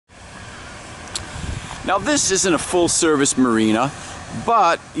Now this isn't a full-service marina,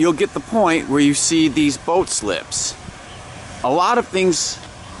 but you'll get the point where you see these boat slips. A lot of things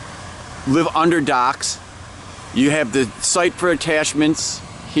live under docks. You have the site for attachments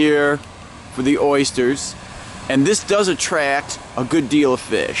here for the oysters, and this does attract a good deal of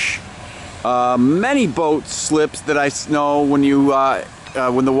fish. Many boat slips that I know when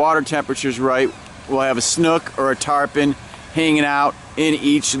the water temperature is right will have a snook or a tarpon hanging out in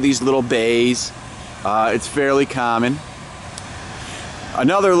each of these little bays. It's fairly common.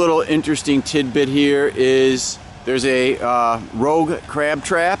 Another little interesting tidbit here is there's a rogue crab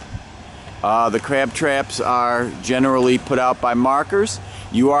trap. The crab traps are generally put out by markers.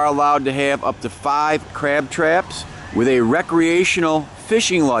 You are allowed to have up to 5 crab traps with a recreational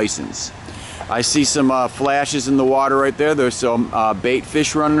fishing license. I see some flashes in the water right there. There's some bait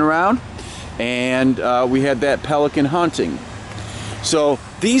fish running around, and we had that pelican hunting. So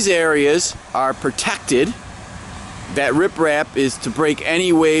these areas are protected. That riprap is to break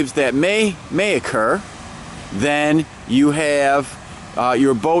any waves that may occur. Then you have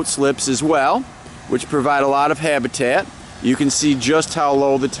your boat slips as well, which provide a lot of habitat. You can see just how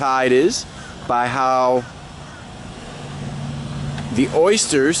low the tide is by how the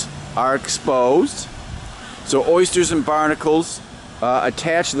oysters are exposed. So oysters and barnacles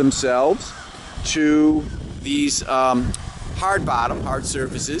attach themselves to these hard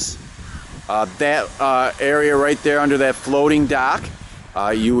surfaces. That area right there under that floating dock,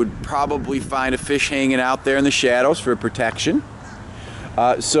 you would probably find a fish hanging out there in the shadows for protection.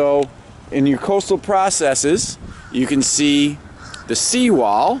 So in your coastal processes, you can see the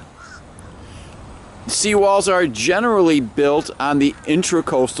seawall. Seawalls are generally built on the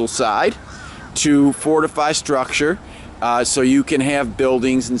intracoastal side to fortify structure, so you can have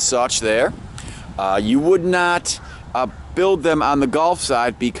buildings and such there. You would not build them on the Gulf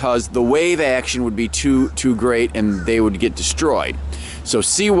side because the wave action would be too great and they would get destroyed. So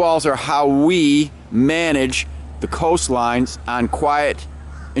seawalls are how we manage the coastlines on quiet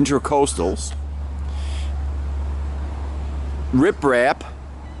intracoastals. Riprap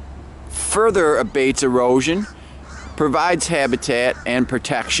further abates erosion, provides habitat and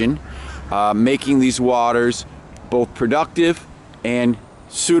protection, making these waters both productive and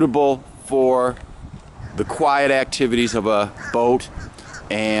suitable for the quiet activities of a boat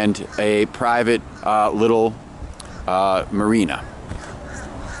and a private little marina.